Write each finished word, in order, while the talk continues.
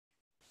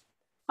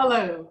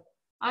Hello,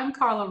 I'm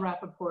Carla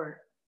Rappaport,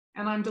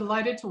 and I'm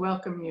delighted to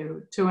welcome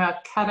you to our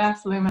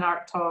CADAF Lumen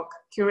Art Talk,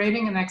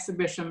 Curating an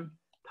Exhibition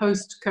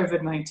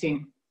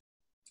Post-Covid-19.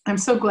 I'm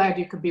so glad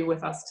you could be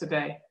with us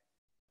today.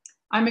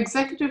 I'm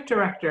Executive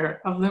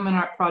Director of Lumen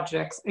Art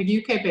Projects, a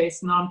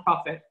UK-based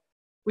nonprofit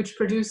which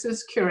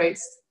produces,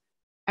 curates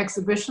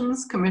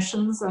exhibitions,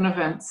 commissions, and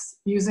events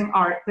using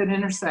art that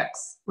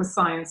intersects with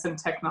science and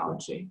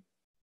technology.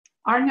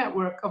 Our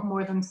network of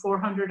more than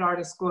 400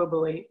 artists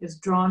globally is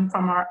drawn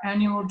from our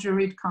annual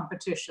juried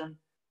competition,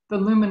 the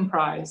Lumen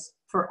Prize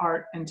for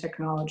Art and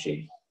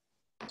Technology.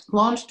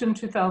 Launched in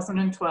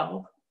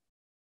 2012,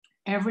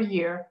 every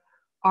year,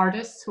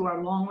 artists who are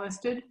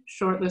longlisted,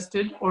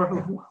 shortlisted, or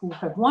who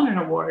have won an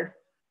award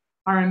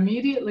are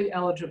immediately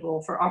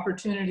eligible for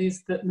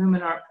opportunities that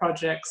Lumen Art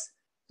Projects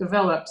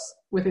develops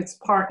with its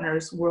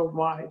partners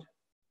worldwide.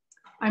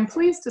 I'm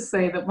pleased to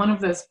say that one of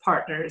those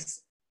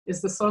partners is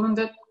the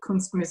Solendet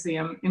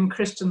Kunstmuseum in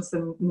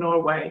Kristiansand,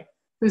 Norway,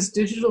 whose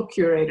digital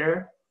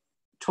curator,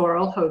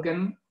 Toril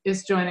Hogan,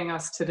 is joining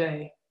us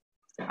today.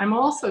 I'm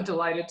also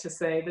delighted to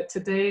say that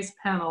today's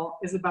panel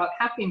is about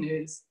happy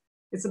news.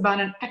 It's about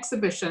an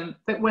exhibition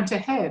that went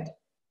ahead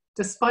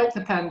despite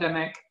the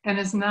pandemic and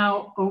is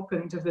now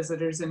open to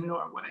visitors in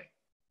Norway.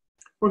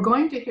 We're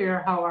going to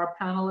hear how our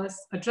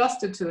panelists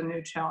adjusted to the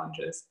new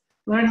challenges,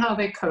 learn how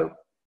they cope,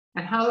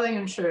 and how they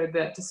ensured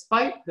that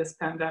despite this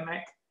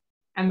pandemic,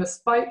 and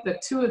despite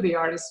that two of the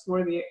artists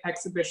for the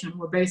exhibition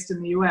were based in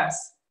the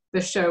US,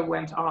 the show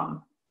went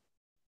on.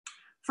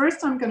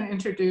 First, I'm going to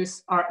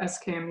introduce our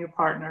SKMU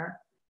partner,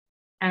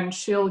 and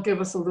she'll give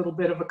us a little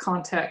bit of a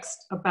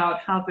context about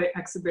how the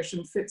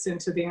exhibition fits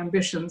into the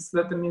ambitions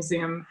that the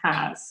museum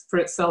has for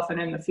itself and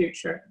in the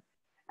future.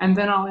 And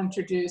then I'll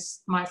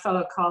introduce my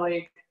fellow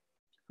colleague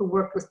who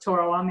worked with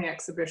Toril on the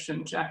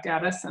exhibition, Jack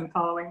Gaddis, and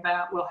following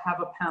that, we'll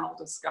have a panel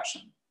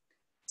discussion.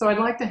 So I'd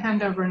like to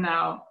hand over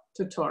now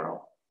to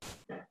Toril.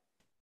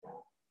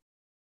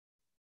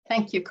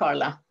 Thank you,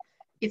 Carla.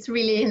 It's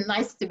really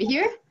nice to be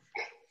here.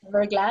 I'm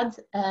very glad.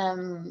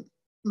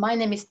 My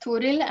name is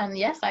Toril, and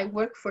yes, I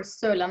work for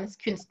Sørlandets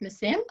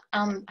Kunstmuseum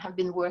and have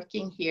been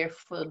working here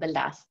for the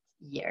last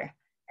year.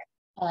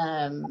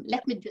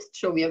 Let me just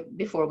show you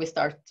before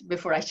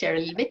I share a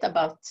little bit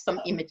about some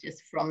images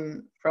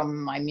from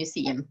my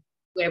museum,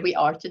 where we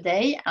are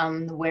today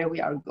and where we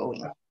are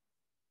going.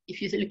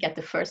 If you look at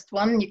the first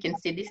one, you can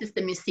see this is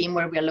the museum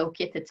where we are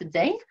located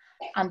today,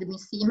 and the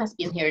museum has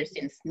been here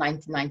since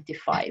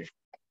 1995.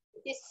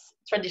 This is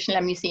traditionally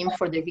a museum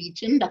for the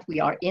region that we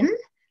are in,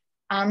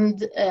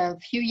 and a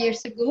few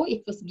years ago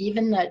it was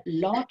given a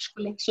large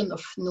collection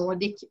of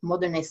Nordic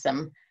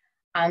modernism,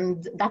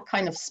 and that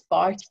kind of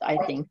sparked, I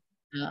think,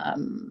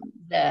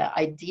 the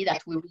idea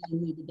that we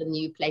really needed a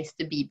new place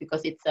to be,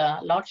 because it's a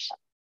large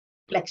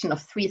collection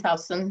of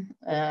 3,000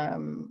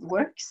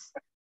 works.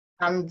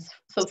 And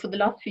so for the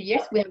last few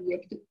years, we have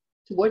worked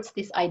towards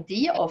this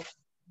idea of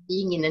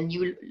being in a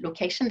new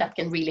location that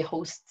can really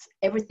host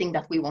everything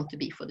that we want to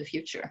be for the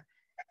future.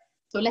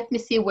 So let me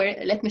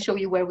show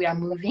you where we are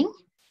moving.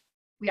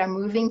 We are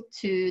moving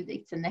to,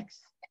 it's the next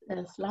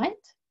slide.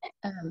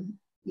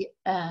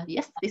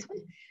 Yes, this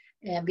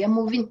one. We are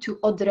moving to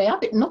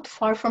Odderøya, but not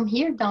far from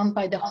here, down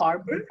by the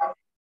harbor.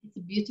 It's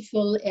a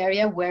beautiful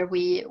area where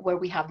we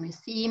have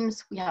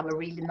museums. We have a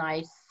really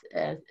nice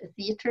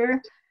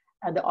theater.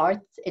 The art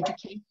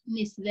education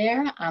is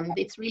there, and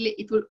it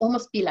will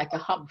almost be like a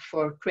hub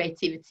for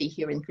creativity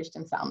here in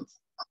Kristiansand.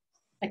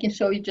 I can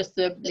show you just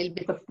a little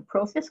bit of the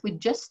process. We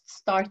just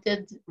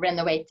started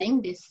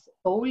renovating this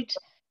old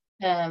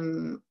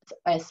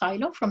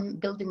silo from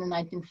built in the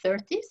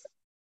 1930s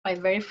by a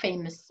very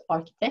famous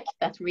architect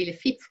that really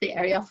fits the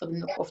area of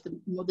the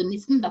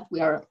modernism that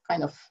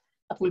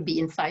that will be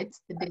inside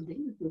the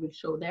building. We will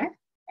show there.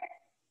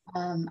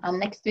 And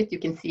next to it, you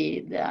can see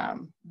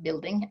the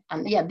building.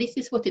 And yeah, this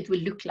is what it will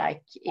look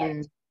like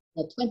in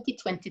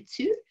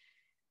 2022,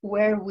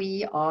 where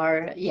we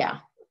are,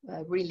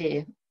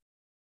 really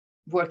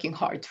working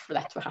hard for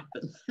that to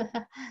happen.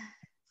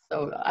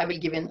 So I will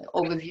give an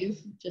overview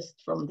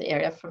just from the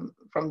area, from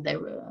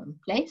the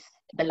place,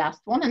 the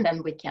last one, and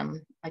then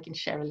I can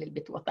share a little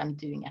bit what I'm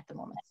doing at the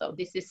moment. So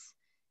this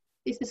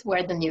is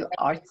where the new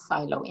art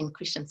silo in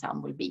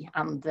Kristiansand will be.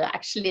 And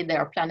actually they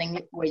are planning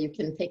where you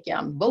can take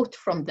a boat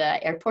from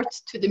the airport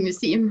to the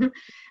museum,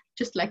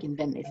 just like in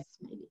Venice,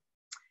 maybe.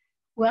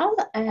 Well,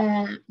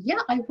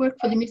 I work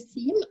for the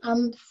museum,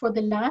 and for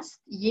the last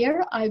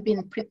year, I've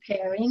been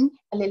preparing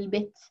a little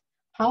bit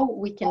how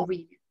we can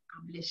really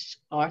establish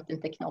art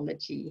and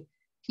technology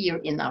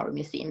here in our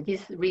museum.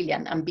 This is really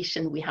an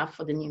ambition we have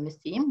for the new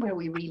museum, where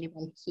we really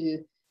want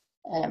to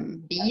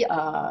be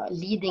a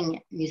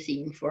leading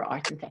museum for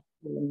art and technology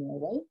in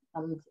Norway,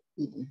 and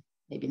even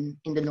maybe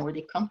in the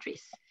Nordic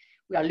countries.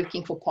 We are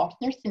looking for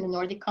partners in the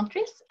Nordic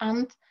countries,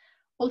 and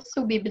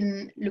also we've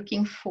been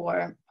looking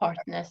for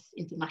partners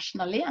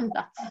internationally, and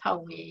that's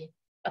how I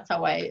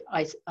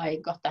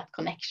got that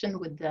connection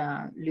with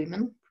the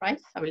Lumen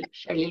Prize. I will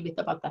share a little bit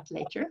about that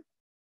later.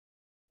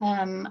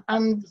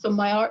 And so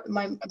my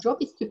job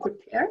is to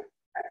prepare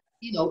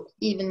you know,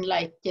 even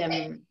like,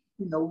 you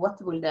know,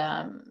 what will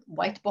the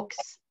white box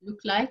look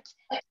like,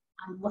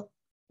 and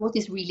what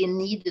is really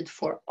needed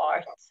for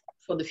art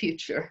for the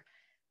future,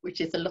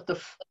 which is a lot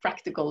of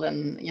practical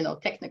and, you know,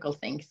 technical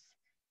things,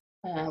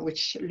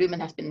 which Lumen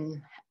has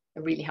been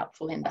really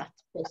helpful in that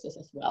process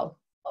as well.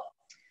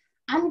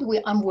 And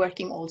I'm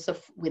working also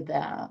with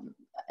the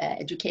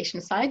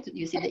education side.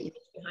 You see the image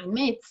behind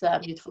me. It's a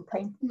beautiful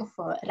painting of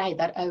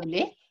Reidar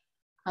Auli.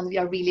 And we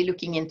are really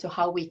looking into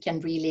how we can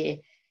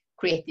really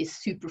create this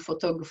super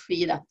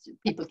photography that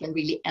people can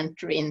really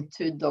enter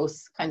into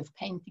those kind of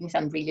paintings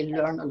and really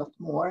learn a lot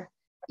more,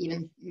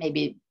 even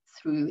maybe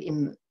through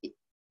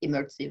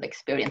immersive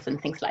experience and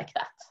things like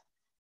that.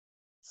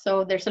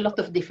 So there's a lot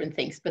of different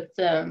things, but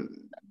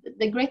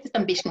the greatest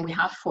ambition we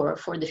have for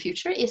the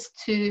future is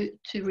to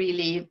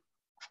really,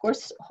 of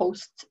course,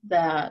 host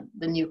the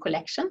new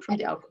collection from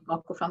the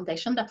ACO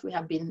Foundation that we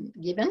have been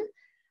given,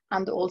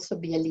 and also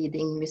be a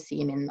leading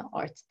museum in the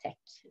art tech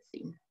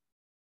scene.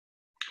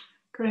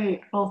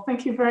 Great. Well,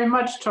 thank you very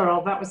much,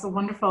 Toril. That was a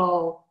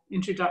wonderful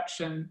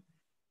introduction.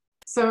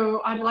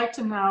 So I'd like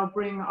to now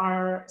bring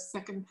our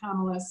second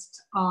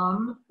panelist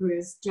on, who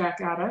is Jack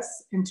Addis,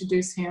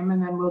 introduce him,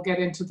 and then we'll get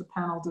into the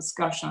panel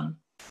discussion.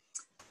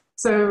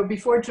 So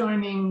before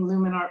joining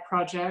Lumen Art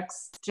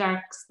Projects,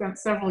 Jack spent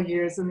several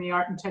years in the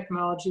art and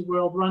technology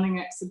world running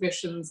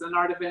exhibitions and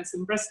art events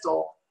in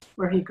Bristol,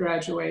 where he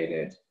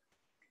graduated.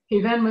 He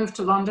then moved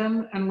to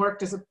London and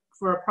worked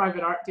for a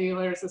private art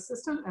dealer's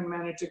assistant and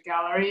managed a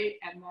gallery,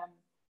 and then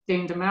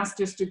gained a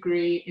master's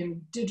degree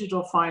in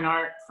digital fine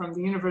art from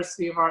the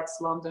University of Arts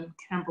London,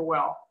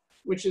 Camberwell,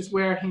 which is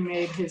where he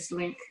made his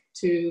link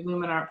to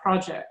Lumen Art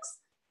Projects.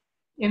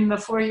 In the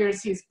 4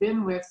 years he's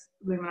been with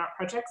Lumen Art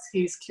Projects,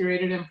 he's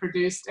curated and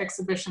produced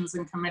exhibitions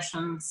and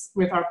commissions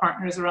with our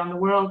partners around the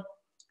world,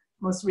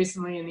 most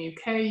recently in the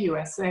UK,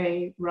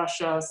 USA,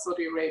 Russia,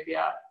 Saudi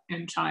Arabia,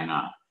 and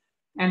China.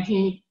 And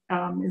he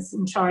is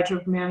in charge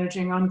of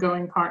managing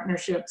ongoing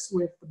partnerships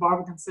with the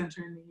Barbican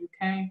Centre in the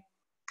UK,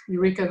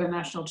 Eureka, the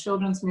National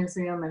Children's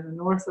Museum in the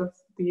north of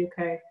the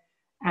UK,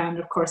 and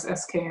of course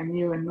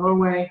SKMU in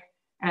Norway,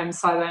 and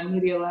Silent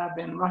Media Lab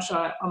in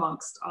Russia,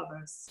 amongst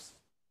others.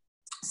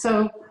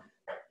 So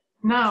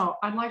now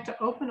I'd like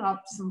to open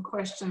up some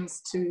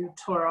questions to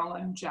Toril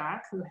and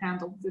Jack, who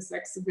handled this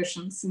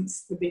exhibition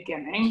since the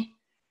beginning.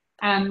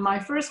 And my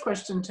first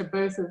question to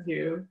both of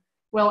you,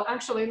 well,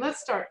 actually, let's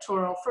start,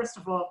 Toril. First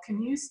of all,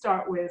 can you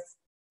start with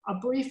a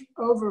brief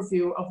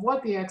overview of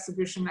what the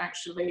exhibition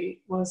actually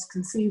was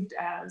conceived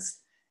as,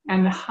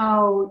 and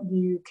how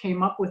you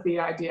came up with the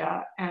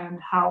idea, and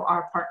how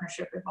our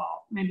partnership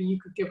evolved? Maybe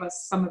you could give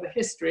us some of the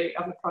history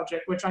of the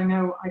project, which I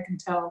know I can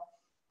tell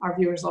our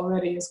viewers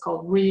already is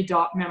called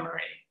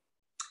Re.Memory.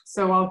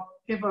 So I'll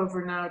give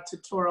over now to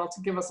Toril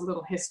to give us a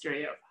little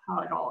history of how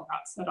it all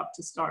got set up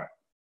to start.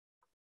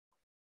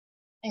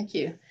 Thank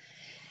you.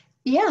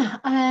 Yeah,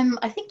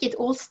 I think it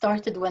all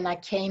started when I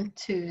came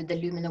to the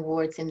Lumen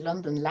Awards in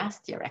London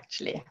last year,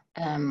 actually.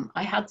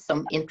 I had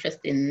some interest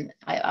in,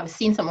 I've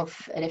seen some of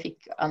Refik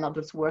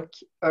Anadol's work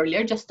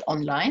earlier, just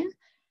online,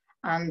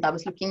 and I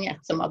was looking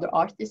at some other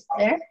artists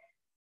there.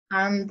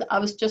 And I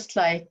was just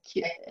like,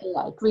 it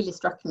really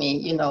struck me,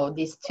 you know,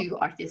 these two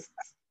artists.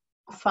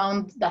 I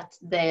found that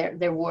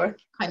their work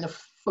kind of,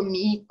 for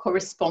me,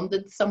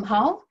 corresponded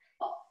somehow.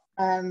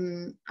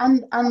 And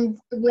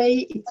the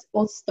way it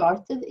all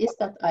started is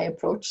that I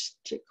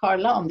approached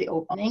Carla on the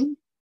opening,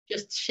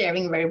 just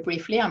sharing very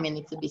briefly. I mean,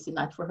 it's a busy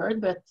night for her,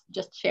 but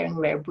just sharing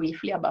very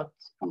briefly about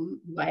who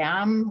I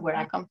am, where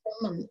I come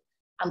from,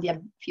 and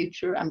the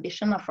future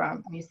ambition of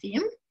our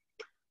museum.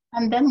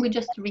 And then we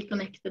just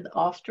reconnected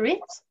after it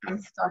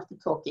and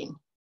started talking.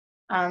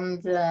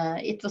 And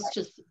it was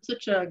just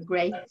such a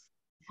great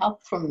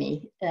help for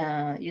me,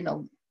 you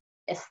know,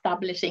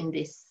 establishing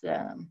this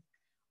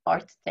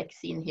art tech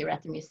scene here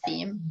at the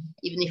museum.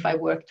 Even if I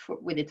worked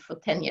with it for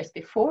 10 years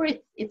before,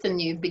 it's a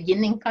new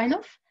beginning kind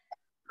of.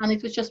 And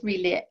it was just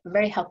really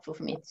very helpful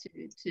for me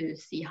to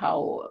see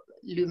how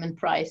Lumen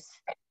Prize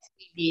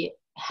really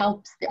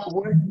helps the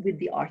work with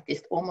the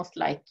artist, almost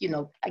like, you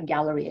know, a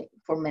gallery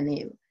for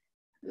many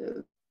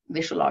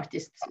visual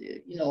artists.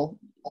 You know,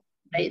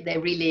 they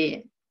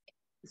really,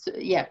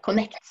 yeah,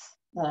 connects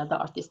the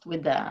artist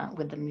with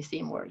the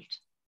museum world.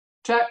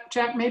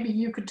 Jack, maybe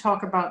you could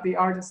talk about the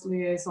artist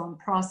liaison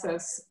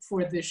process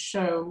for this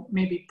show,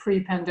 maybe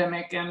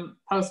pre-pandemic and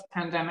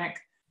post-pandemic,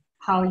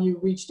 how you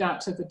reached out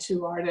to the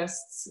two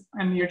artists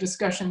and your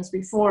discussions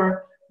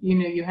before you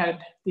knew you had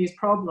these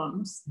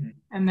problems,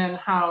 and then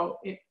how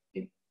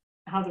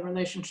the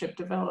relationship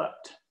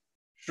developed.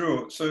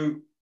 Sure. So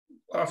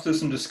after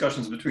some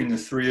discussions between the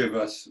three of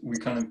us, we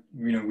kind of,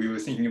 you know, we were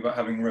thinking about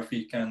having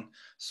Refik and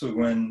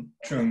Sogwen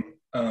Chung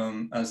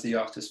as the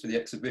artists for the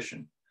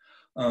exhibition.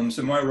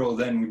 So my role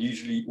then would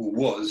usually, or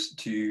was,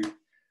 to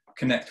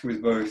connect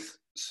with both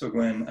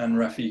Sogwen and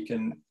Refik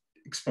and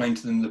explain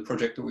to them the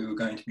project that we were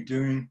going to be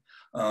doing,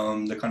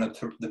 the kind of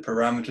the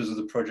parameters of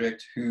the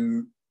project,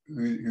 who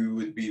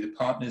would be the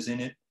partners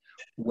in it,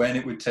 when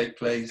it would take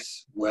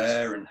place,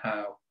 where and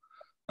how.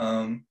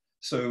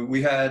 So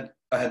we had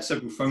I had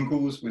several phone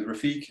calls with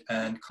Rafik,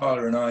 and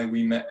Carla and I,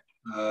 we met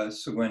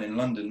Sugwen in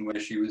London, where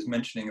she was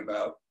mentioning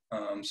about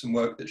some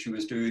work that she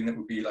was doing that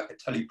would be like a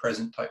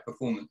telepresent type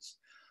performance.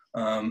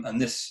 And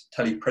this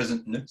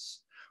telepresentness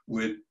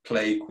would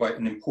play quite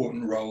an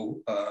important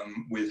role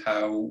with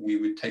how we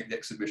would take the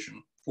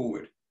exhibition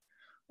forward.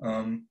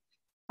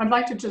 I'd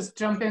like to just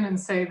jump in and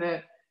say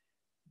that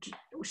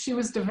she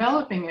was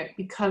developing it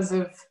because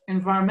of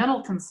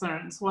environmental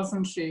concerns,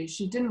 wasn't she?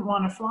 She didn't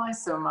want to fly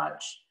so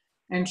much.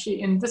 And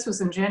this was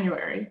in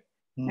January,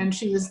 and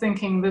she was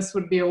thinking this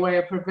would be a way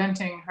of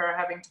preventing her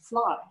having to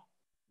fly.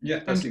 Yeah,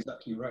 that's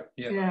exactly right.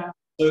 Yeah.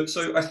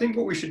 So I think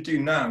what we should do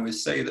now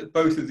is say that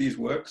both of these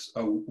works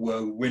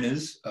were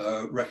winners.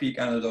 Rafik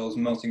Anadol's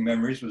Melting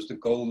Memories was the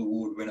Gold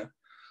Award winner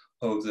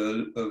of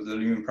the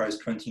Lumen Prize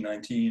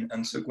 2019,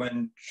 and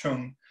Sugwen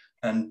Chung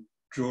and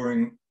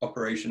Drawing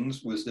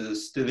Operations was the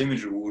Still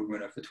Image Award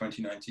winner for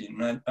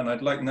 2019. And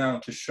I'd like now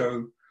to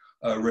show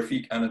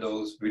Rafik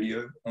Anadol's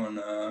video on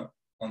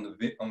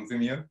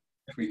Vimeo.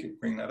 If we could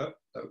bring that up,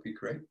 that would be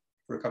great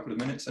for a couple of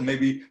minutes. And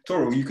maybe,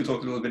 Toro, you could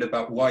talk a little bit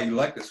about why you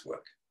like this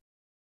work.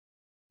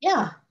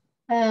 Yeah,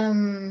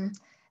 the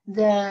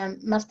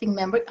Melting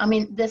Memory, I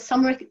mean,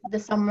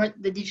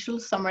 the digital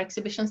summer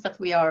exhibitions that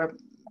we are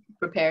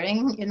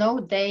preparing, you know,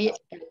 they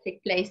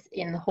take place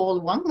in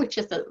Hall 1, which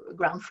is the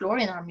ground floor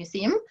in our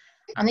museum.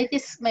 And it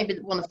is maybe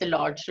one of the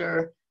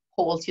larger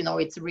halls, you know,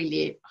 it's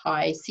really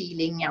high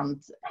ceiling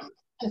and kind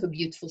of a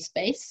beautiful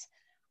space.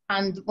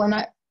 And when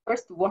I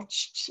first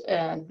watched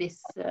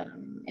this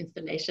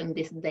installation,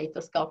 this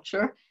data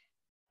sculpture,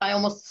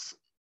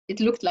 it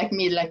looked like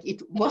me like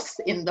it was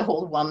in the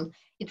Hall 1.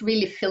 It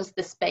really fills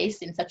the space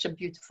in such a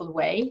beautiful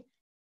way.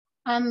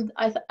 And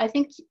I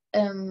think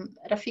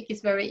Rafik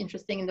is very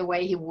interesting in the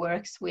way he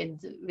works with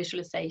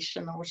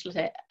visualization, or shall I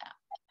say,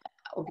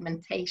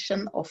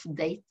 augmentation of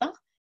data.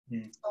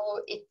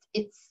 So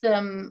it's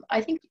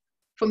I think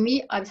for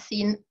me,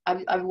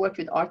 I've worked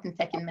with art and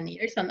tech in many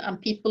years,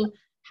 and people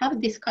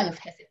have this kind of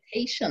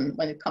hesitation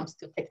when it comes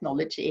to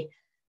technology.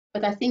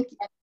 But I think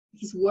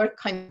his work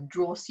kind of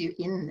draws you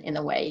in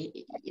a way.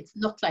 It's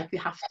not like you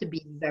have to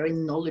be very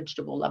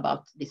knowledgeable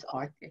about this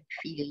art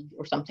field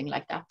or something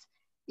like that.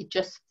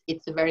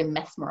 It's a very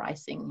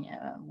mesmerizing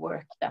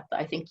work that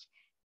I think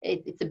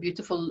it's a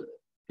beautiful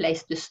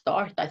place to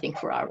start, I think,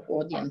 for our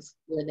audience,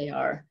 where they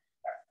are,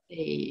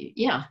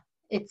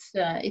 it's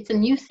a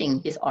new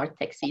thing, this art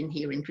tech scene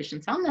here in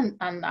Kristiansand,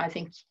 and I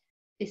think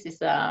this is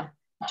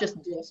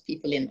just draws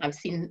people in. I've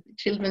seen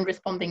children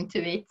responding to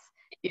it,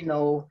 you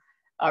know,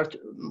 art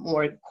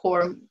more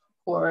core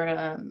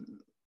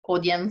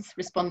audience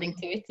responding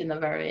to it in a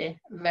very,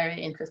 very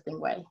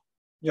interesting way.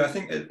 Yeah, I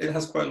think it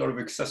has quite a lot of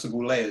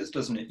accessible layers,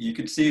 doesn't it? You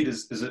could see it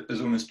as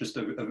almost just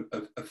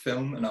a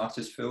film, an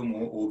artist film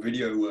or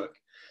video work.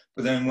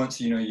 But then once,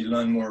 you know, you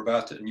learn more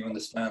about it and you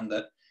understand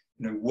that,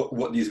 you know,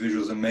 what these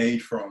visuals are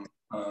made from,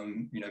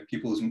 you know,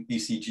 people's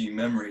ECG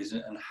memories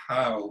and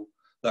how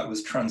that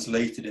was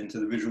translated into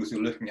the visuals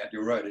you're looking at,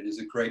 you're right. It is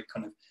a great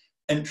kind of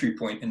entry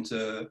point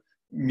into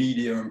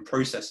media and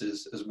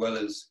processes, as well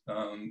as,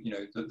 you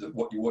know,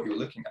 what you're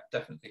looking at,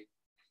 definitely.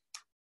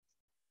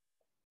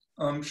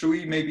 Shall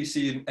we maybe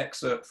see an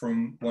excerpt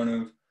from one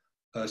of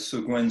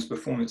Sugwen's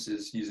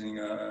performances using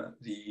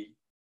the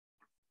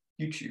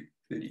YouTube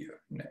video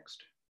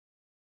next?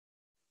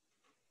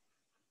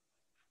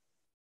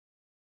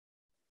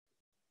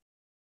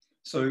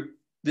 So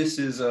this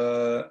is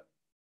here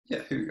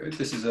we go.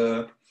 This is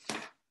an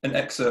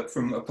excerpt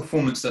from a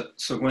performance that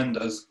Sugwen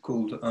does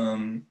called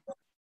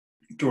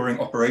Drawing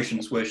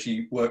Operations, where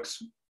she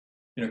works,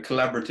 you know,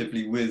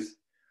 collaboratively with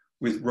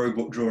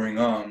robot drawing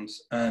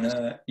arms,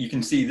 and you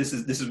can see this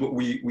is what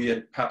we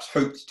had perhaps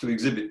hoped to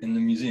exhibit in the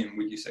museum.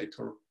 Would you say,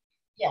 Toro?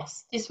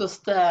 Yes, this was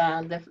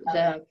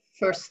the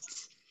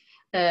first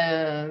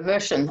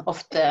version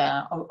of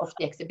the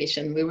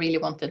exhibition. We really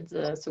wanted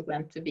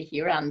Sugwen to be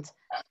here, and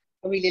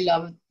I really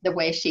love the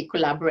way she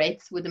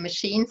collaborates with the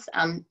machines.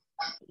 And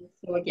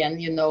so again,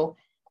 you know,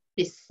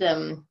 this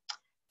I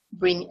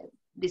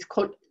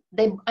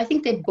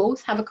think they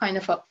both have a kind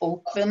of an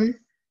open,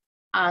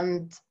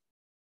 and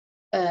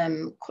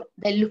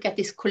they look at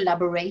this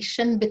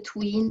collaboration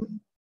between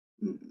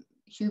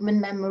human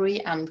memory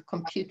and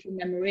computer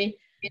memory,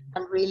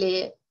 and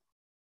really,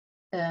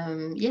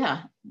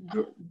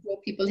 draw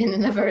people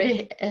in a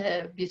very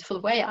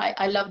beautiful way.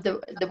 I love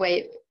the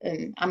way,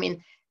 I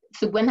mean,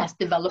 Sugwen has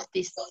developed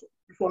these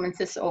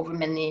performances over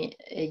many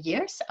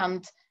years,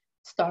 and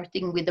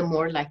starting with a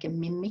more like a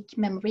mimic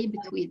memory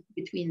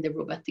between the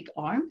robotic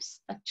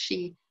arms that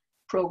she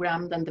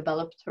programmed and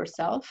developed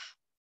herself.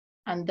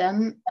 And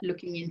then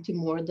looking into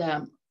more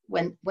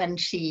when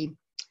she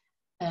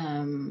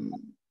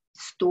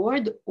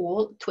stored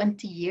all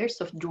 20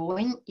 years of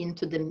drawing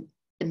into the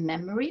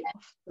memory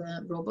of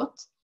the robot,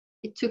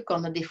 it took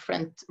on a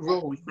different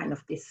role, kind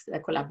of this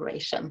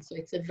collaboration. So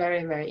it's a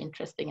very, very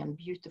interesting and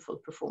beautiful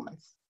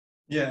performance.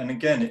 Yeah, and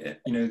again,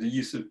 you know, the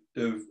use of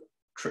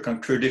kind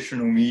of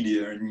traditional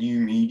media and new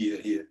media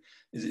here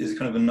is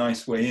kind of a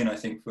nice way in, I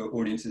think, for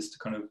audiences to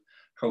kind of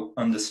help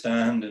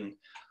understand and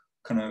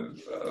kind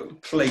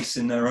of place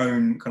in their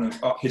own kind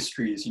of art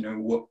histories, you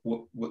know,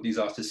 what these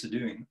artists are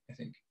doing, I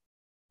think.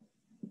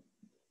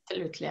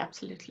 Absolutely,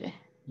 absolutely.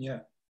 Yeah.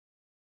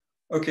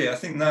 Okay, I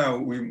think now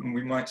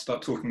we might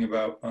start talking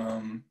about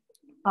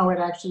how it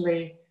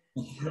actually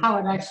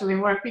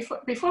worked.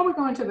 Before we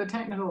go into the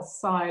technical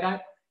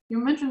side, you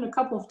mentioned a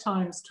couple of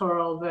times,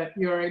 Toril, that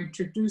you're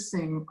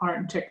introducing art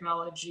and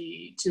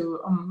technology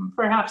to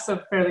perhaps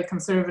a fairly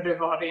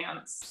conservative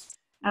audience.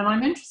 And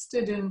I'm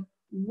interested in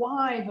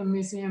why the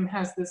museum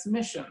has this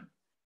mission.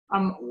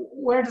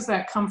 Where does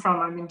that come from?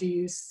 I mean, do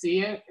you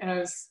see it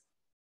as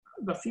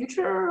the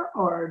future,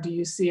 or do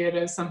you see it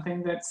as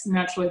something that's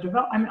naturally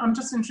developed? I'm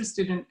just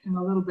interested in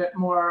a little bit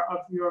more of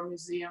your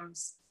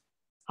museum's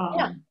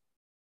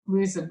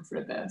reason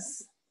for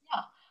this.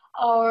 Yeah,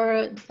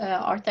 our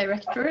art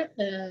director,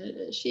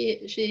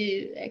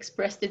 she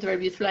expressed it very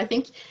beautifully. I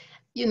think,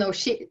 you know,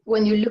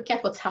 when you look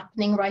at what's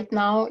happening right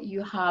now,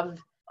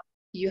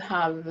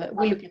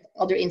 we look at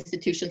other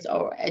institutions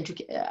or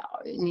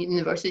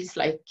universities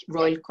like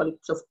Royal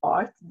College of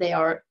Art. They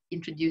are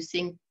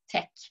introducing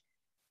tech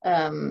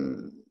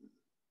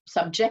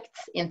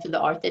subjects into the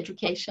art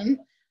education,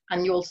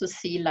 and you also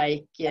see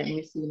like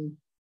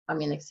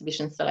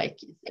exhibitions like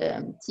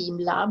Team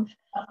Lab.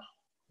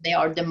 They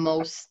are the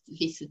most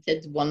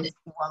visited one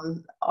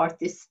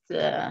artist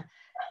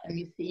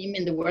museum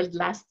in the world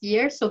last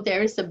year. So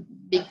there is a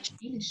big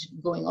change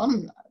going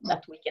on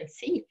that we can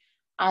see.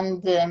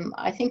 And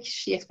I think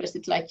she expressed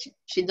it like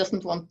she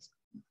doesn't want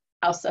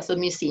us as a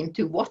museum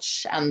to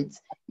watch and,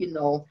 you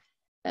know,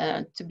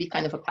 to be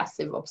kind of a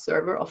passive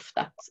observer of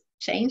that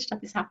change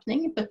that is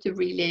happening, but to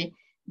really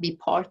be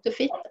part of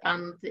it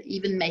and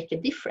even make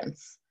a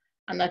difference.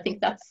 And I think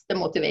that's the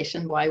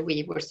motivation why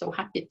we were so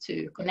happy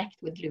to connect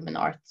with Lumen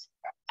Art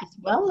as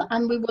well.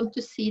 And we want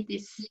to see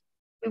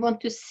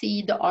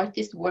the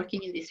artists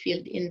working in this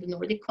field in the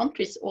Nordic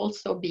countries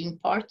also being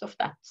part of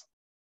that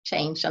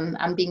change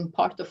and being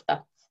part of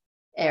that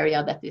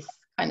area that is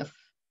kind of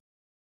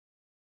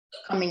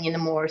coming in a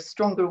more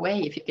stronger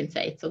way, if you can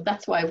say. So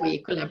that's why we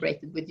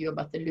collaborated with you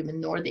about the Lumen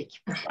Nordic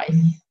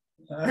Prize.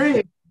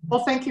 Great.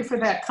 Well, thank you for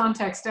that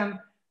context. And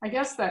I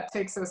guess that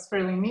takes us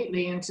fairly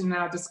neatly into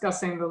now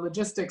discussing the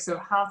logistics of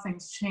how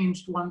things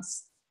changed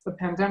once the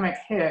pandemic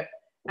hit.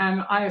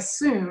 And I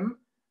assume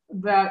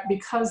that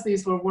because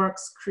these were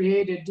works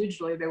created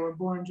digitally, they were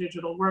born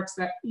digital works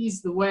that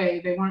eased the way.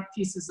 They weren't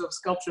pieces of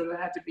sculpture that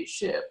had to be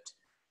shipped.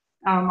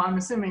 I'm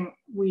assuming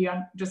we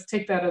just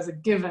take that as a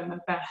given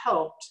that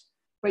helped.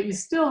 But you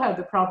still had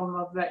the problem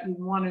of that you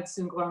wanted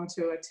Sungwon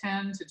to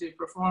attend, to do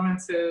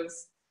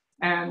performances,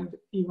 and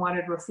you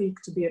wanted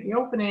Rafik to be at the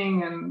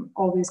opening and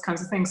all these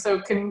kinds of things.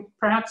 So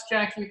perhaps,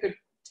 Jack, you could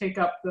take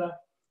up the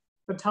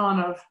baton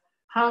of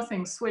how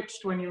things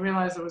switched when you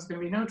realized there was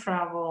going to be no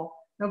travel,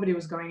 nobody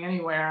was going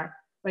anywhere,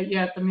 but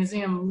yet the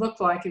museum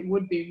looked like it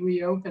would be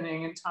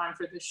reopening in time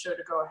for this show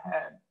to go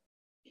ahead.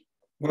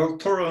 Well,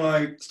 Toril and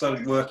I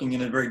started working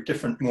in a very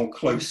different, more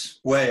close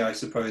way, I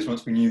suppose,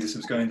 once we knew this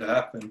was going to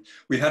happen.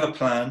 We had a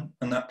plan,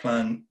 and that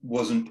plan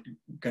wasn't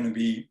going to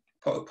be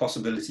a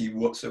possibility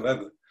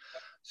whatsoever.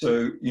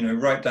 So, you know,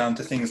 right down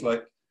to things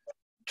like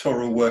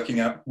Toril working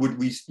out, would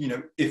we, you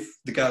know, if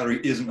the gallery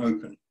isn't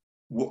open,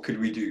 what could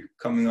we do?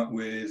 Coming up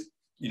with,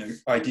 you know,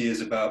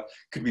 ideas about,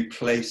 could we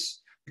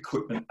place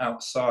equipment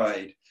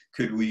outside?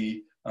 Could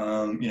we,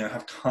 you know,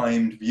 have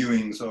timed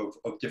viewings of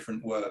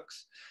different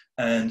works?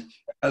 And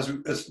as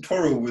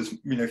Toril was,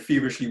 you know,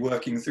 feverishly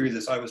working through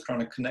this, I was trying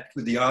to connect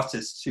with the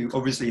artists who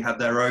obviously had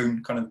their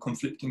own kind of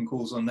conflicting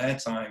calls on their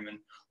time and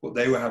what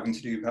they were having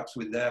to do perhaps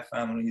with their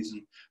families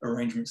and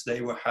arrangements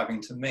they were having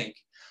to make.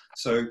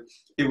 So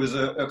it was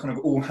a kind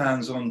of all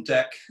hands on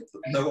deck.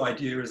 No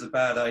idea is a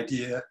bad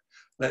idea.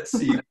 Let's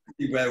see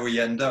where we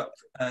end up.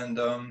 And,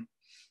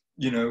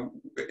 you know,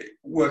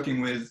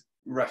 working with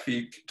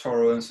Rafik,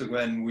 Toril and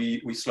Sungwon,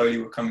 we slowly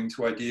were coming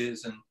to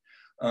ideas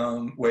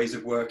and ways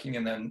of working.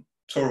 And then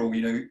Toril,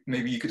 you know,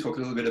 maybe you could talk a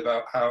little bit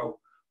about how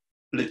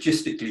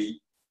logistically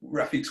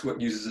Rafik's work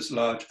uses this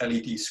large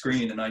LED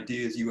screen and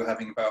ideas you were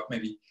having about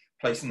maybe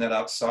placing that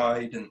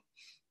outside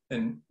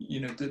and you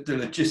know, the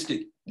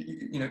logistic,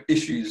 you know,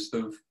 issues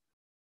of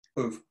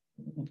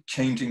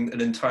changing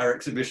an entire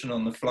exhibition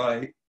on the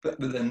fly, but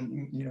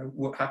then, you know,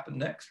 what happened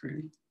next,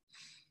 really?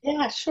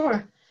 Yeah,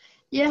 sure.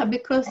 Yeah,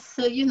 because,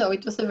 you know,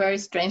 it was a very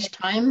strange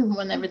time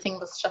when everything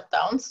was shut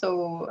down.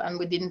 So, and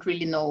we didn't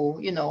really know,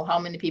 you know, how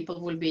many people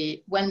will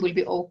be, when will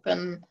be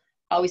open,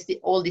 how is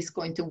all this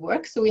going to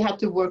work? So we had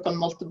to work on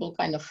multiple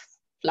kind of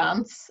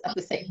plans at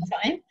the same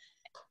time.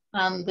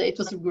 And it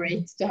was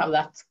great to have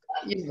that,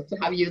 you know, to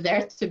have you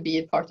there to be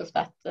a part of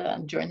that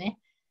journey.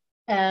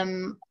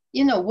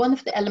 You know, one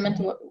of the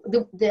elements,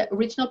 the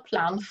original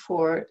plan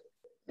for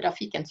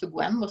Rafik and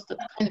Sungwon was that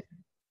kind of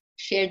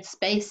shared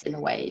space in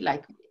a way,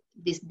 like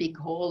this big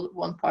hall.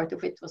 One part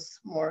of it was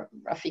more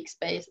Rafik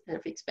space,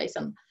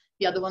 and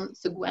the other one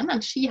Sungwon.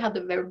 And she had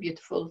a very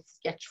beautiful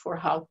sketch for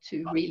how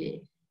to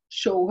really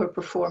show her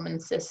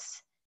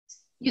performances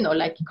you know,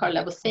 like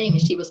Carla was saying,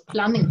 she was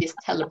planning these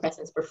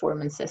telepresence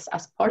performances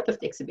as part of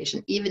the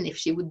exhibition, even if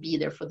she would be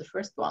there for the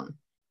first one,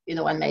 you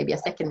know, and maybe a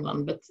second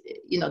one. But,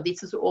 you know,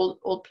 this is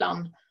all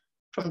planned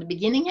from the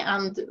beginning,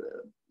 and,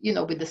 you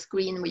know, with the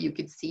screen where you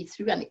could see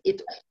through, and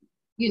it,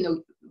 you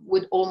know,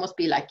 would almost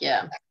be like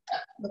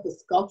not a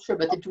sculpture,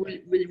 but it will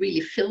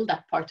really fill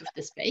that part of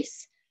the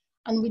space.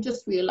 And we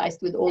just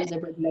realized with all the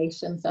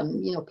regulations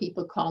and, you know,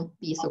 people can't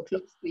be so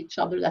close to each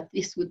other, that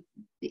it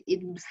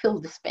would fill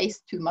the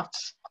space too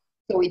much.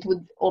 So it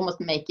would almost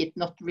make it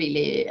not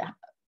really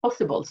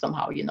possible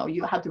somehow, you know,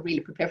 you had to really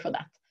prepare for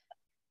that.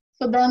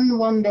 So then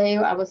one day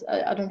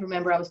I don't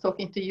remember, I was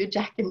talking to you,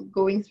 Jack, and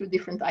going through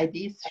different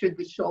ideas. Should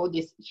we show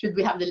this? Should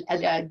we have the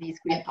LED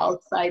screen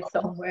outside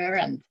somewhere?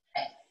 And,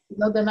 you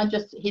know, then I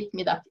just hit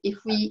me that if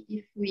we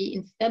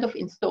instead of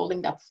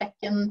installing that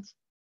second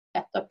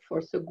setup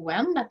for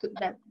Sugwen,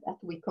 that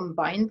we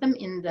combine them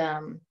in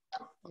the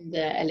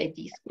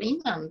LED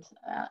screen and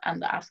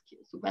ask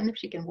Sugwen if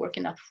she can work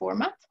in that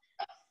format,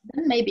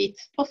 then maybe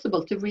it's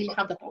possible to really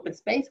have that open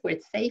space where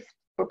it's safe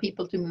for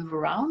people to move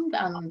around.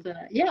 And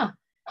yeah,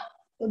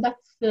 so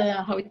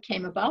that's how it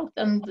came about.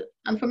 And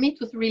for me, it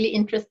was really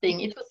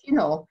interesting. It was, you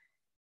know,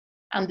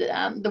 and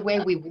the way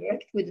we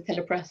worked with the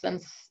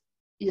telepresence,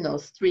 you know,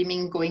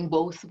 streaming going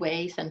both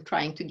ways and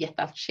trying to get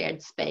that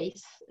shared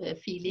space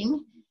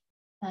feeling.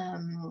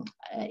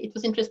 It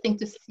was interesting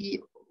to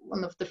see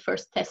one of the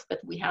first tests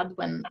that we had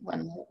when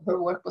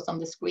her work was on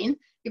the screen,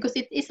 because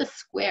it is a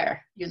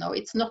square, you know,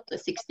 it's not a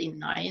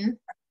 16:9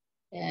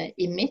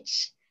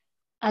 image.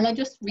 And I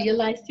just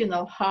realized, you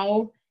know,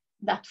 how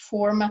that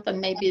format and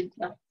maybe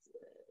that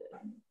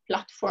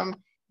platform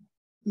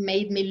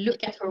made me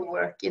look at her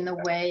work in a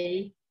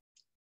way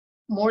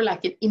more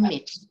like an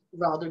image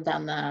rather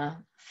than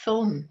a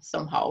film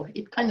somehow.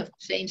 It kind of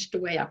changed the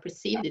way I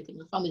perceived it,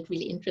 and I found it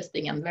really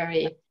interesting and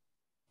very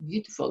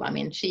beautiful. I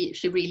mean, she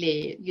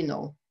really, you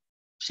know,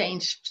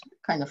 changed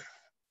kind of,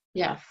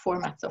 yeah,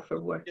 formats of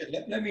her work. Yeah,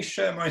 let me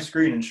share my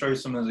screen and show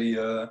some of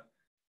the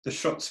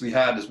shots we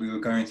had as we were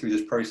going through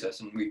this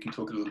process, and we can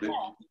talk a little bit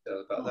more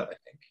detail about that, I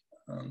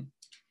think.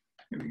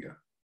 Here we go.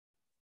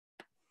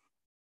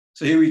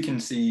 So here we can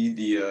see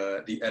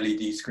the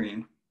LED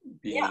screen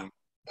being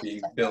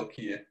built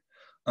here.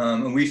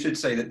 And we should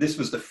say that this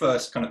was the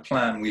first kind of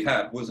plan we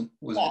had, wasn't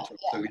it?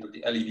 So we had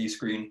the LED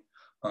screen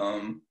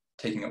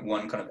taking up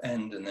one kind of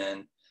end, and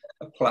then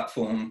a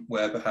platform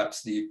where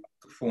perhaps the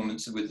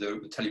performance with the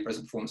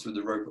telepresent performance with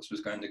the robots was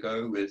going to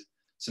go, with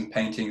some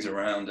paintings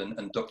around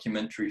and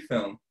documentary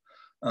film.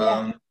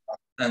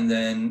 And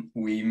then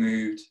we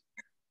moved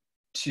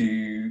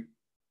to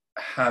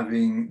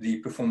having the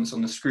performance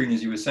on the screen,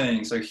 as you were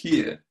saying. So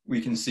here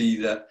we can see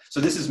that, so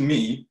this is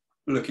me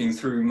looking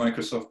through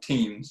Microsoft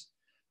Teams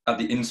at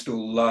the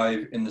install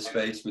live in the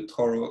space with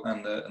Toril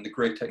and the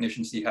great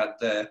technicians he had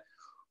there,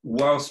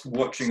 whilst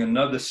watching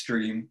another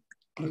stream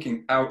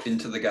looking out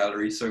into the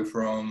gallery, so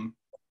from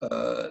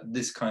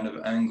this kind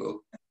of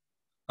angle,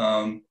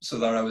 so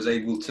that I was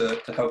able to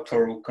help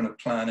Toril kind of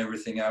plan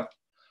everything out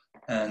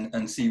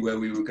and see where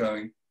we were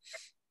going.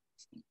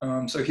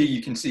 So here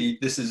you can see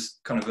this is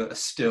kind of a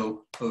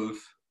still of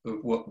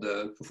what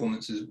the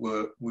performances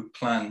would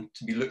plan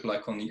to look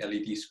like on the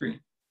LED screen.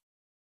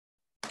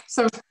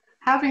 So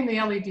having the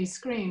LED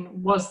screen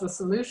was the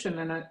solution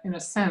in a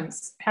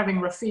sense.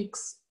 Having what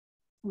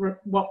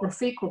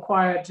Rafik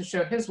required to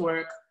show his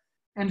work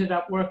ended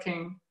up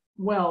working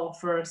well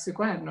for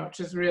Sugwen, which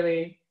is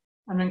really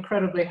an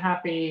incredibly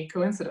happy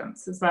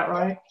coincidence. Is that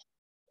right?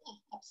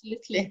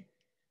 Absolutely.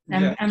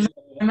 And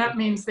that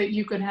means that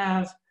you could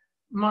have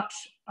much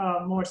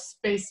more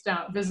spaced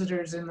out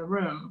visitors in the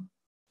room,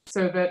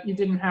 so that you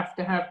didn't have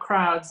to have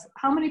crowds.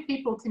 How many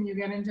people can you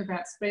get into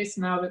that space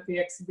now that the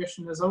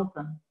exhibition is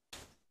open?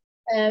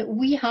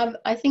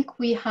 I think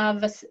we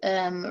have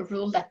a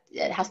rule that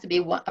it has to be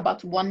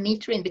about 1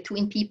 meter in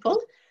between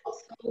people.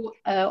 So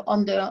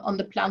on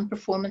the planned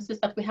performances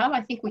that we have,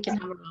 I think we can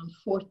have around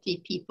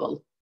 40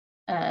 people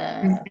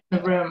in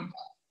the room.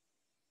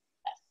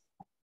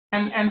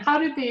 And how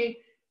did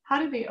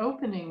the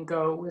opening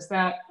go? Was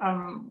that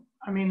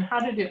I mean, how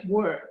did it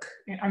work?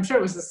 I'm sure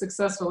it was a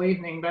successful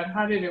evening, but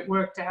how did it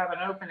work to have an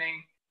opening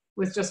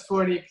with just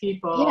 40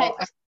 people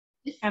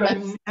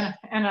and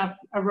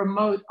a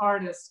remote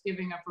artist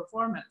giving a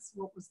performance?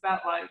 What was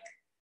that like?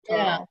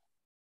 Yeah,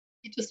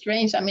 it was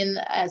strange. I mean,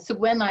 so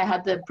when I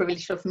had the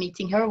privilege of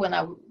meeting her when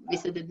I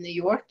visited New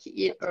York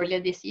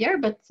earlier this year,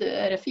 but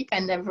Rafik, I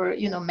never,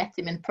 you know, met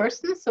him in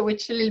person. So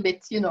it's a little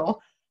bit, you know,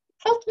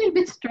 felt a little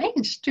bit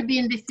strange to be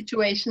in this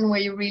situation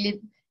where you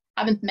really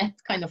haven't met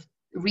kind of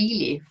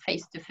really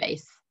face to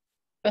face,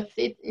 but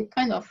it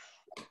kind of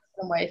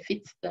some way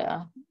fits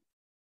the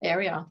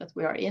area that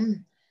we are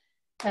in.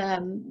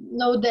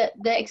 No,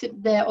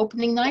 the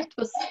opening night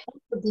was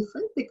also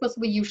different, because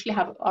we usually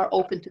are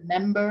open to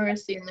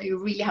members. You know, you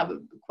really have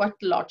quite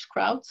large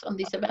crowds on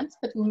these events,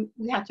 but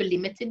we had to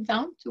limit it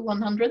down to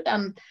 100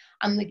 and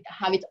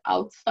have it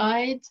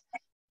outside,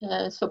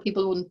 so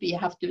people wouldn't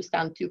have to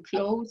stand too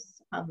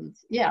close. And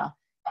yeah,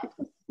 it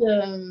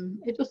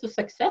it was a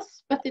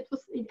success, but it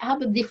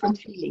had a different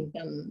feeling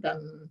than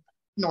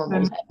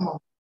normal.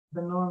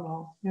 The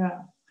normal, yeah.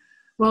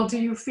 Well, do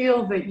you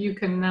feel that you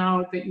can,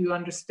 now that you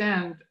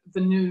understand the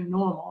new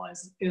normal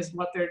is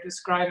what they're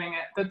describing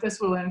it, that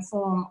this will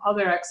inform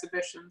other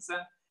exhibitions?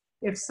 And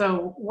if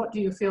so, what do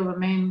you feel the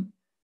main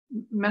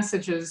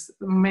messages,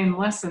 the main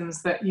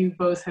lessons that you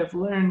both have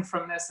learned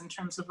from this in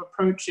terms of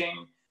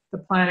approaching the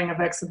planning of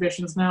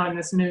exhibitions now in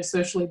this new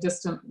socially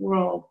distant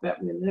world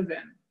that we live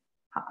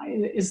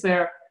in? Is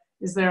there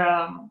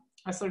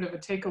a sort of a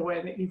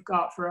takeaway that you've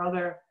got for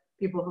other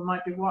people who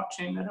might be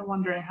watching that are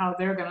wondering how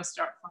they're going to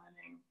start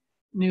planning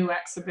new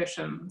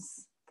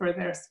exhibitions for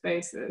their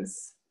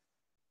spaces?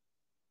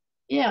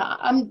 Yeah,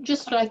 I'm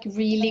just like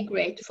really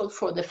grateful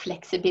for the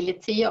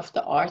flexibility of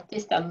the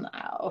artist and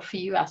of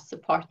you as the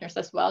partners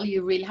as well.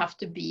 You really have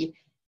to be,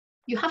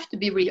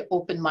 really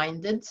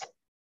open-minded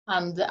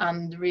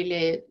and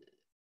really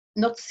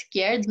not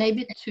scared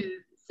maybe to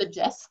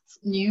suggest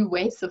new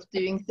ways of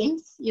doing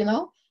things, you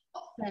know.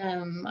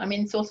 I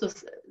mean, it's also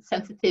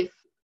sensitive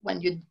when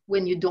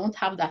you don't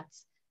have that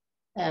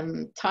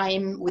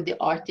time with the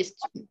artist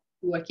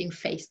working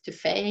face to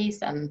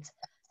face, and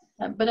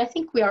but I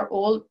think we are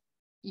all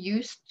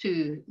used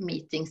to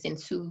meetings in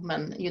Zoom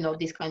and, you know,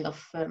 this kind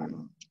of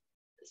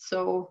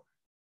so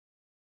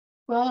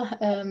well,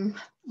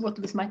 what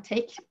was my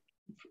take?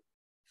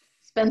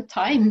 Spend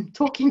time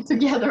talking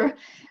together.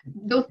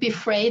 Don't be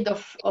afraid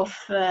of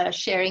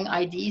sharing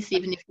ideas,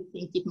 even if you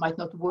think it might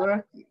not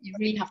work. You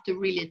really have to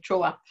really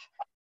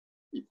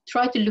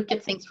try to look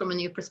at things from a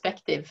new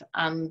perspective.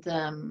 And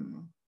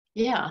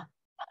yeah,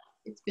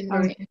 it's been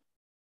very.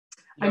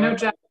 I know,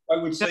 Jack. I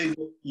would say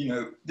that, you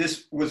know,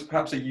 this was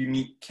perhaps a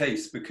unique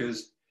case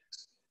because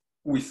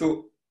we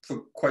thought for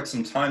quite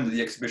some time that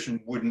the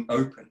exhibition wouldn't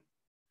open.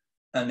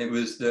 And it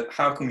was that,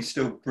 how can we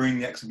still bring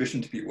the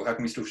exhibition to people? How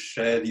can we still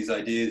share these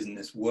ideas and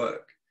this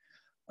work?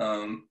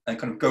 And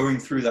kind of going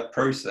through that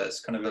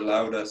process kind of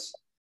allowed us,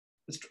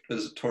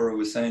 as Tora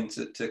was saying,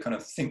 to kind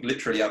of think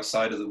literally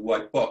outside of the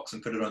white box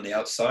and put it on the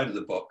outside of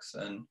the box.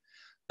 And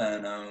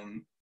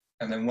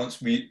then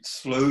once we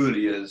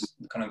slowly, as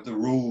kind of the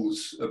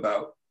rules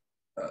about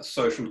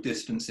social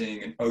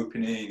distancing and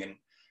opening and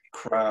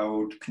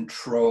crowd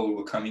control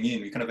were coming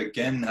in, we kind of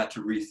again had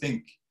to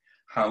rethink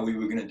how we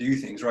were going to do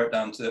things, right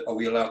down to, are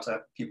we allowed to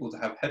have people to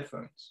have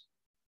headphones?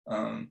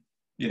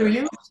 You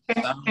know,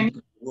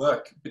 sound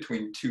work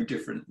between two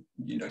different,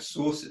 you know,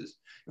 sources.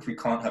 If we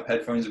can't have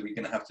headphones, are we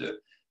going to have to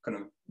kind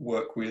of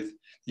work with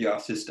the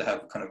artist to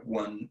have kind of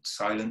one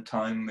silent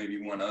time,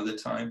 maybe one other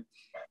time?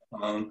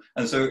 And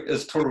so,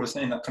 as Tora was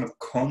saying, that kind of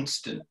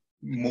constant,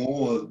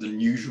 more than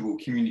usual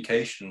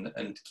communication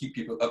and to keep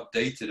people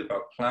updated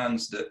about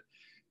plans that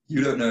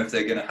you don't know if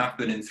they're going to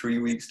happen in 3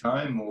 weeks'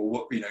 time, or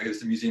what, you know, is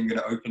the museum going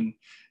to open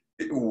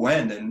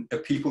when, and are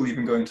people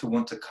even going to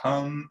want to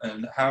come,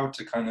 and how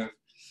to kind of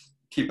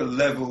keep a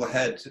level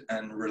head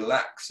and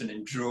relax and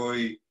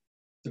enjoy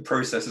the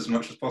process as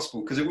much as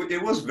possible. Because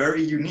it was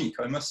very unique,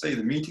 I must say.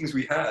 The meetings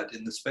we had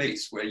in the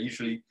space, where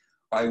usually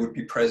I would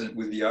be present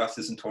with the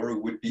artists and Tora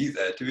would be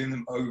there, doing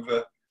them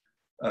over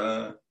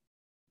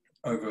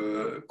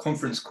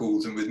conference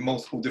calls and with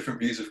multiple different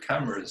views of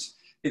cameras,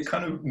 it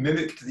kind of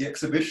mimicked the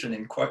exhibition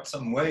in quite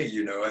some way,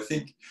 you know. I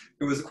think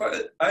it was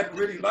I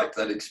really liked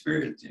that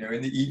experience, you know,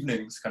 in the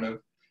evenings, kind of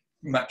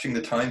matching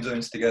the time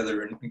zones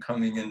together and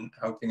coming and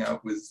helping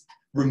out with,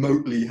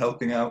 remotely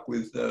helping out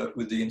with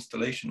the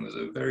installation was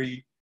a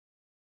very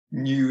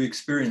new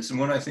experience, and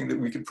one I think that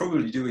we could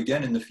probably do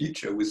again in the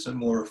future with some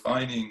more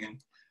refining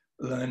and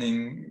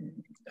learning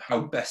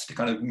how best to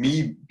kind of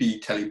me be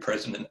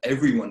telepresent and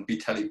everyone be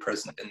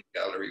telepresent in the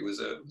gallery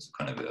was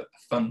kind of a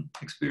fun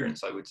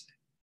experience, I would say.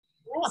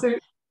 Yeah. So,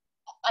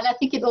 and I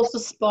think it also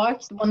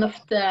sparked one of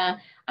the,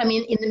 I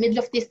mean, in the middle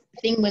of this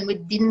thing, when we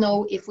didn't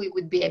know if we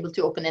would be able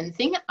to open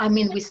anything, I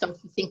mean, we started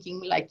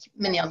thinking, like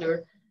many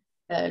other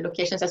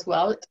locations as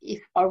well,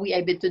 are we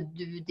able to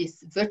do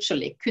this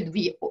virtually? Could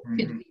we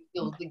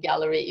build the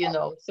gallery, you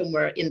know,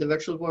 somewhere in the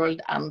virtual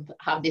world and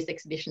have this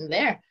exhibition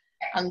there?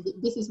 And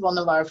this is one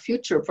of our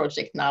future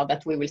projects now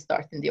that we will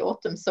start in the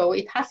autumn. So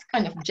it has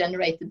kind of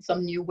generated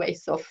some new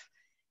ways of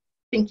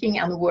thinking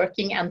and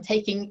working and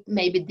taking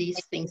maybe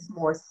these things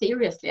more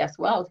seriously as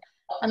well.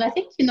 And I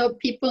think, you know,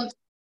 people,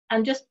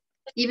 and just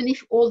even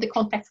if all the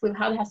contacts we've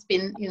had has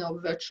been, you know,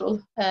 virtual,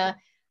 I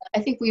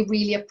think we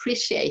really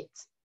appreciate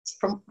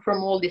from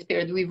all this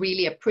period, we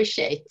really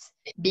appreciate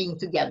being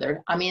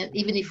together. I mean,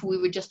 even if we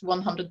were just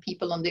 100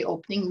 people on the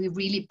opening, we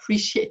really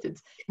appreciated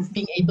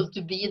being able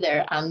to be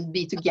there and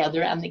be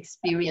together and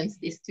experience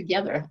this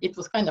together. It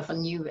was kind of a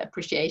new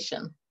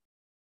appreciation.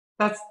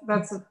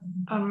 That's an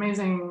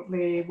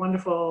amazingly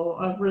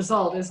wonderful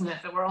result, isn't it?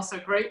 That we're also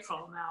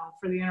grateful now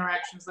for the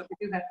interactions that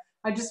we do have.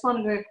 I just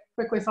wanted to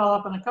quickly follow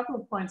up on a couple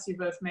of points you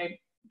both made.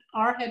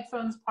 Are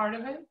headphones part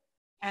of it?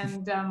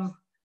 And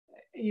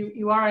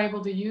you are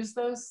able to use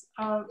those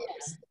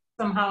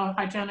somehow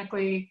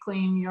hygienically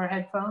clean your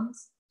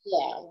headphones?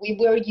 Yeah,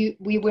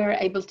 we were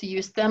able to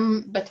use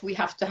them, but we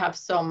have to have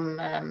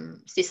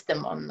some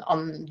system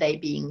on they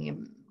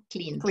being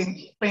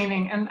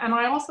cleaning. And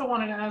I also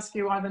wanted to ask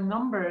you, are the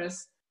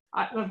numbers,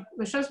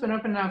 the show's been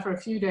open now for a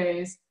few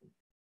days.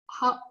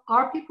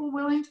 Are people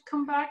willing to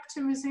come back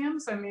to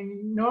museums? I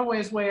mean, Norway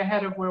is way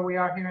ahead of where we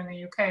are here in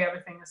the UK.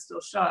 Everything is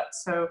still shut.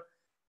 So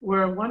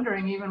we're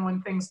wondering, even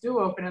when things do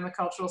open in the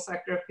cultural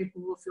sector, if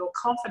people will feel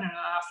confident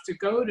enough to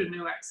go to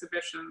new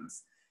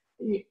exhibitions.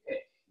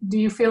 Do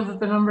you feel that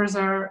the numbers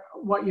are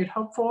what you'd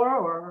hope for,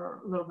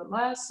 or a little bit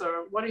less,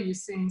 or what are you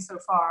seeing so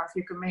far, if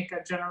you could make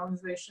a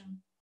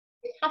generalization?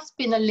 It has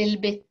been a little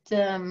bit,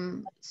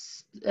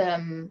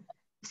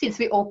 since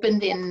we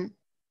opened in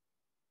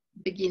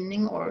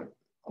beginning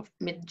of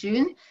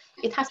mid-June,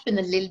 it has been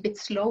a little bit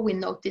slow. We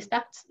noticed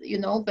that, you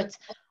know, but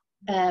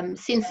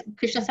since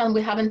Kristiansand,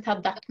 we haven't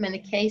had that many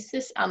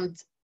cases, and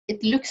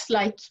it looks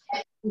like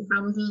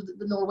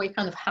Norway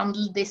kind of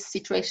handled this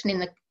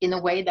situation in a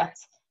way that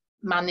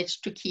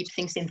managed to keep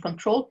things in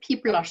control.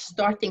 People are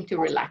starting to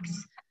relax,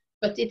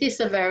 but it is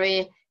a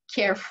very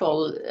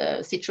careful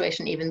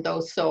situation, even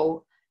though.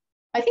 So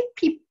I think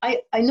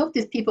I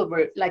noticed people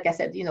were, like I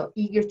said, you know,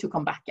 eager to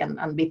come back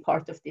and be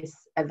part of this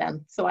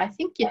event. So I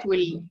think it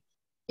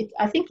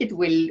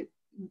will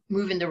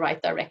move in the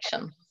right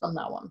direction from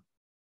now on.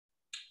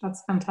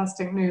 That's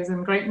fantastic news,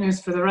 and great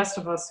news for the rest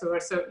of us who are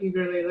so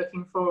eagerly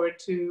looking forward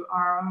to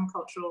our own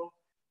cultural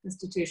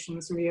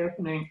institutions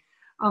reopening.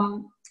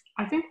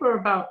 I think we're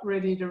about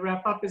ready to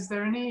wrap up. Is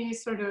there any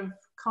sort of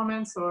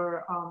comments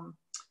or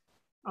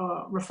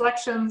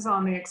reflections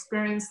on the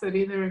experience that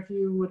either of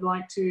you would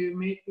like to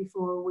make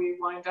before we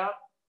wind up?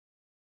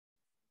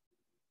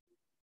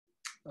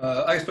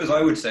 I suppose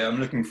I would say I'm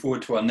looking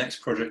forward to our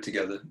next project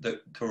together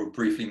that Tora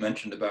briefly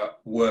mentioned, about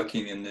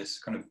working in this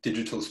kind of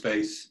digital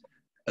space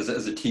as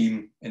a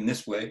team in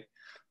this way,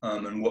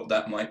 and what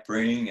that might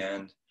bring.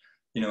 And,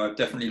 you know, I've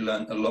definitely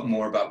learned a lot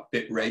more about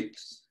bit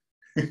rates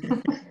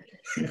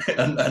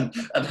and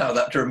how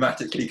that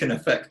dramatically can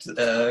affect,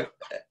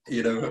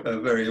 you know, a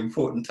very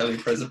important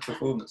telepresent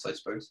performance, I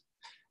suppose.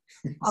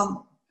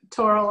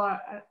 Toril,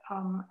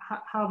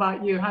 how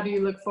about you? How do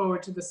you look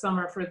forward to the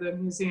summer for the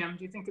museum?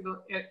 Do you think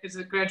as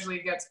it gradually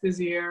gets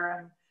busier,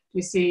 and do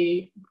you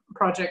see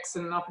projects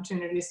and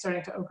opportunities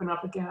starting to open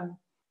up again?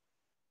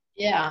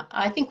 Yeah,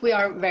 I think we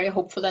are very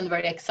hopeful and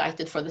very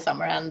excited for the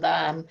summer. And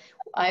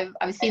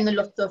I've seen a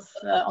lot of,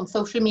 on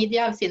social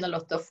media, I've seen a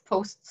lot of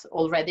posts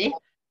already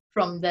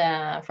from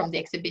the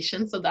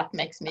exhibition. So that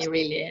makes me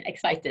really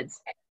excited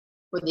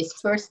for this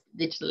first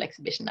digital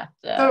exhibition at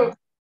So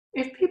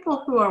if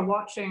people who are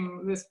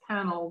watching this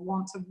panel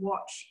want to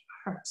watch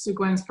Sue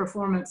Gwen's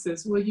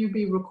performances, will you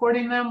be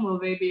recording them? Will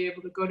they be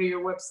able to go to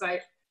your website?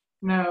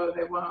 No,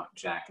 they won't,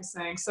 Jack is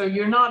saying. So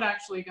you're not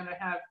actually going to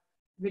have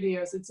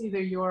videos. It's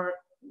either you're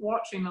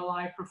watching the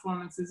live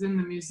performances in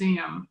the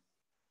museum.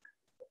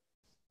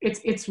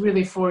 It's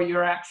really for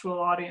your actual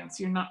audience.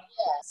 You're not,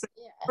 so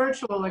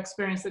virtual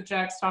experience that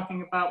Jack's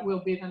talking about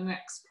will be the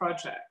next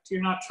project.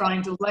 You're not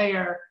trying to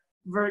layer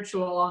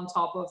virtual on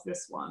top of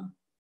this one.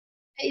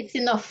 It's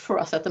enough for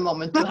us at the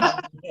moment to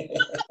have.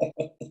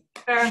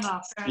 Fair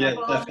enough. Yeah,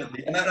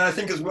 definitely. And I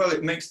think as well,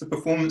 it makes the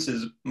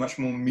performances much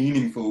more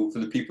meaningful for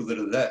the people that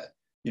are there.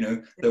 You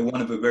know, they're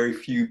one of a very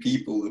few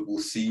people that will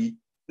see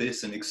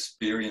this and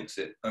experience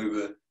it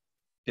over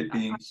it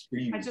being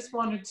streamed. I just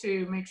wanted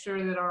to make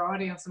sure that our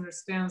audience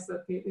understands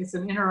that it's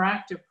an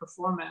interactive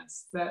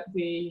performance, that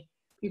the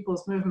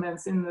people's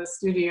movements in the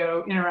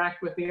studio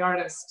interact with the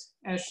artist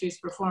as she's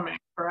performing,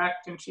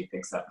 correct? And she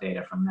picks up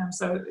data from them.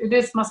 So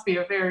must be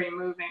a very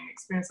moving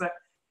experience.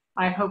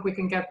 I hope we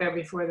can get there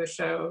before the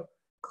show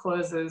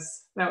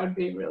closes. That would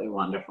be really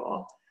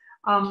wonderful.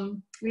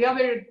 The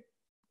other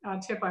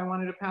tip I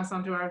wanted to pass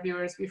on to our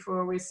viewers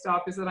before we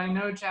stop is that I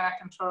know Jack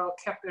and Charles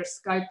kept their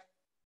Skype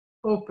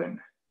open.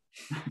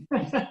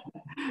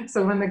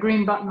 So when the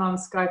green button on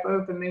Skype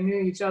opened, they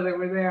knew each other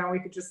were there and we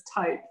could just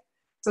type.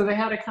 So they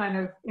had a kind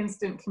of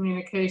instant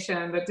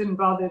communication that didn't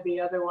bother the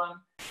other one.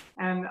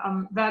 And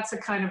that's a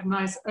kind of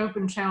nice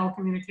open channel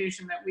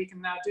communication that we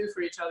can now do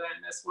for each other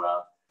in this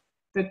world.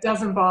 That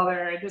doesn't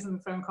bother, it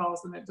doesn't phone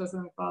calls and it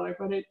doesn't bother,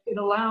 but it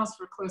allows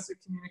for closer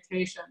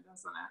communication,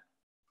 doesn't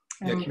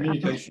it? Yeah,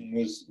 communication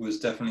was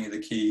definitely the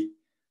key.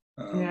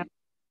 Yeah.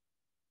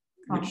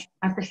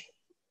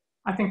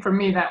 I think for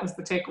me, that was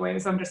the takeaway,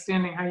 is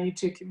understanding how you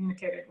two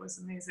communicated was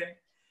amazing.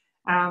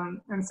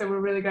 And so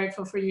we're really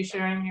grateful for you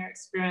sharing your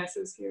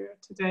experiences here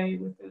today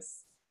with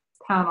this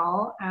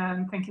panel.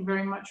 And thank you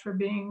very much for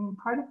being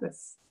part of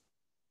this.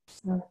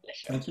 So,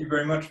 thank you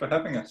very much for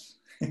having us.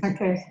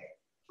 Okay,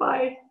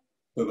 bye.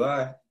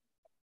 Bye-bye.